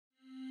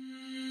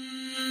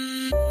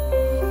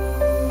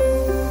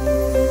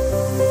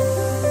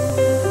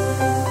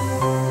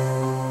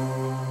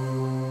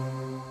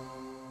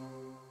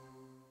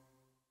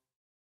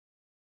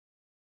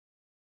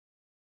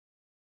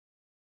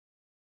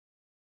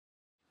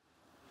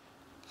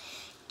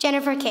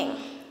Jennifer King,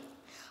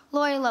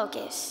 Lori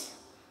Locust,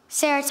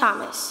 Sarah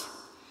Thomas.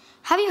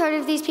 Have you heard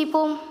of these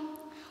people?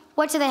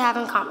 What do they have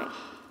in common?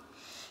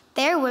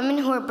 They are women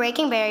who are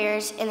breaking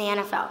barriers in the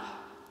NFL.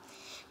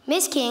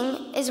 Miss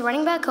King is a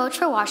running back coach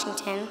for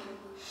Washington.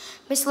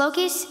 Miss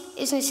Locust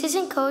is an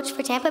assistant coach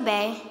for Tampa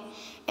Bay,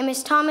 and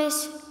Miss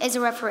Thomas is a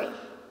referee.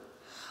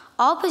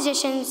 All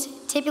positions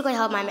typically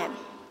held by men.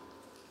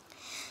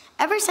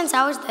 Ever since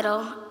I was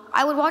little,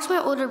 I would watch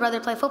my older brother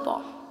play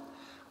football.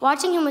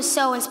 Watching him was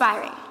so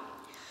inspiring.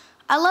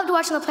 I loved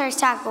watching the players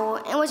tackle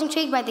and was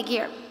intrigued by the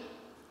gear.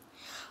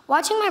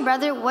 Watching my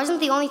brother wasn't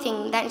the only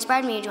thing that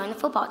inspired me to join the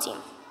football team.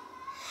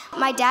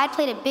 My dad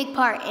played a big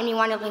part in me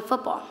wanting to play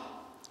football.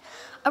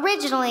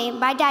 Originally,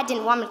 my dad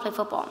didn't want me to play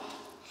football.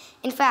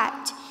 In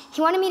fact,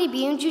 he wanted me to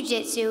be in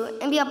jiu-jitsu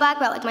and be a black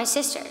belt like my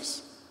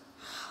sisters.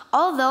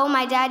 Although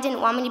my dad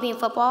didn't want me to be in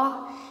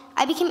football,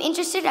 I became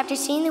interested after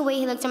seeing the way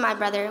he looked at my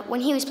brother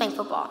when he was playing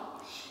football.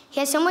 He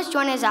had so much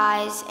joy in his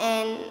eyes,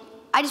 and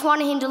I just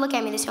wanted him to look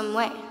at me the same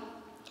way.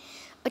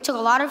 It took a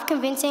lot of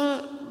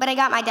convincing, but I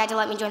got my dad to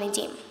let me join the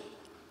team.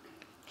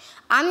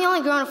 I'm the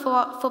only girl on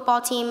a football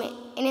team,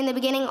 and in the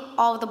beginning,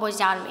 all of the boys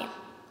doubted me.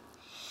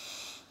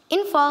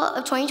 In fall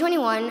of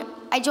 2021,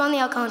 I joined the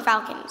ElCajon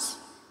Falcons.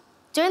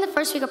 During the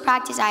first week of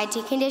practice, I had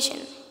to condition.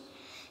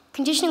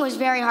 Conditioning was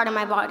very hard on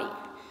my body.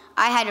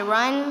 I had to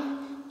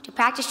run, do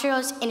practice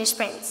drills, and do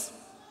sprints.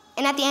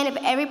 And at the end of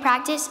every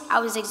practice, I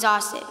was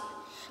exhausted,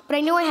 but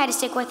I knew I had to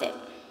stick with it.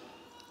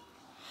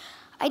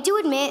 I do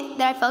admit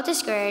that I felt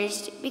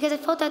discouraged because I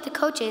felt that the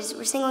coaches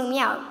were singling me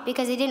out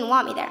because they didn't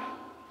want me there.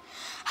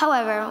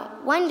 However,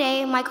 one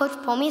day, my coach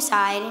pulled me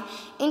aside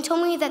and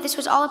told me that this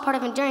was all a part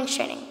of endurance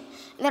training,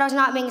 and that I was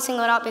not being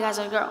singled out because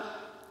I was a girl.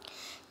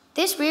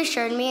 This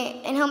reassured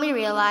me and helped me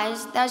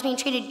realize that I was being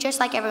treated just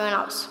like everyone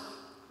else.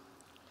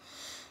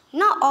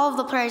 Not all of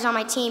the players on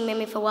my team made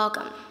me feel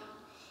welcome.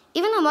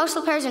 Even though most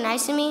of the players are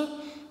nice to me,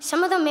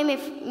 some of them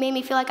made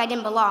me feel like I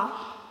didn't belong.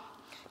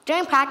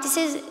 During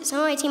practices, some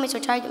of my teammates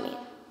would target me.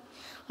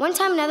 One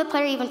time, another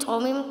player even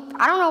told me,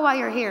 "I don't know why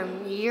you're here,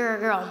 you're a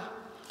girl."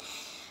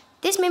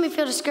 This made me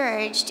feel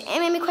discouraged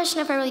and made me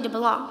question if I really did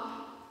belong.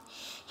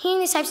 Hearing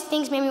these types of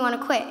things made me want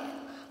to quit,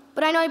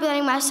 but I know I'd be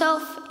letting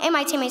myself and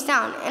my teammates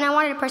down, and I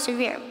wanted to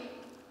persevere.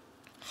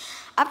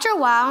 After a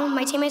while,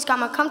 my teammates got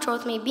more comfortable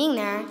with me being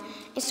there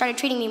and started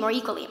treating me more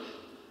equally.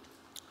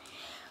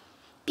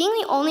 Being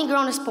the only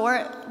girl in a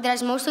sport that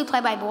is mostly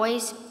played by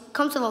boys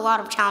comes with a lot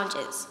of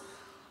challenges.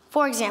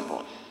 For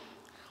example,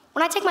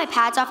 when I take my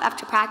pads off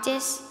after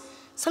practice,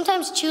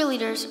 sometimes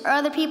cheerleaders or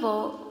other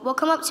people will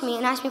come up to me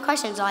and ask me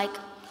questions like,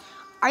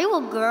 "Are you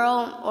a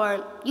girl?"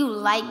 or "You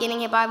like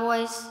getting hit by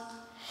boys?"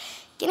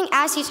 Getting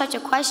asked these types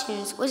of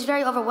questions was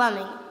very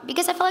overwhelming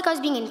because I felt like I was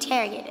being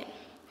interrogated.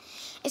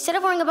 Instead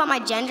of worrying about my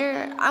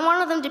gender, I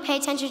wanted them to pay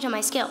attention to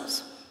my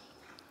skills.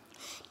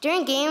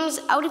 During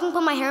games, I would even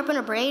put my hair up in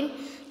a braid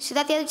so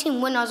that the other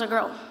team wouldn't know I was a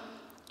girl.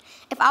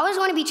 If I was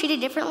going to be treated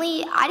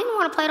differently, I didn't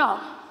want to play at all.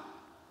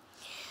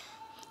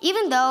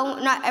 Even though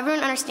not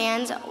everyone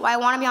understands why I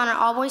want to be on an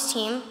all-boys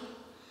team,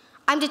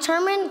 I'm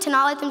determined to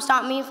not let them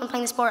stop me from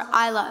playing the sport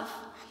I love.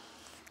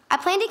 I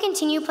plan to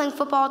continue playing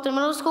football through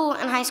middle school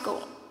and high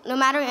school, no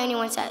matter what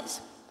anyone says.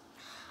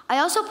 I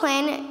also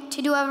plan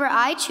to do whatever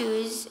I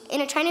choose and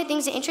to try new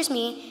things that interest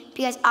me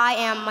because I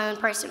am my own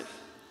person.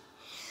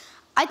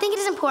 I think it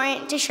is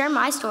important to share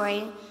my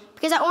story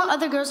because I want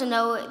other girls to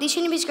know they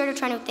shouldn't be scared of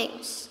trying new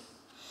things.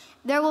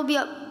 There will be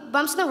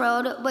bumps in the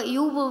road, but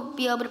you will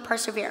be able to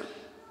persevere.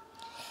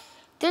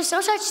 There's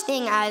no such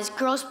thing as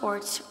girl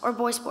sports or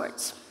boy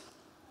sports.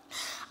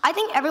 I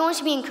think everyone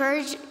should be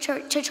encouraged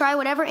to try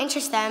whatever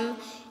interests them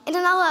and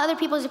to not let other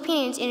people's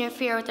opinions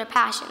interfere with their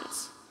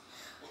passions.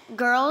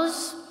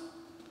 Girls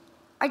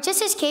are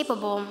just as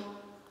capable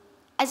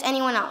as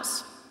anyone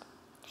else.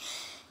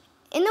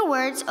 In the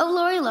words of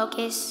Lori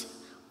Locust,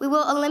 we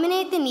will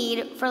eliminate the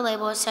need for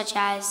labels such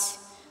as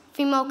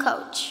female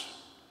coach,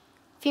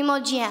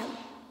 female GM,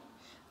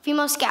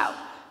 female scout.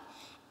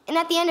 And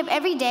at the end of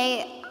every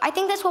day, I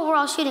think that's what we're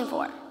all shooting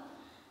for.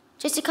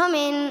 Just to come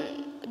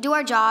in, do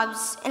our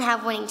jobs, and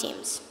have winning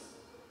teams.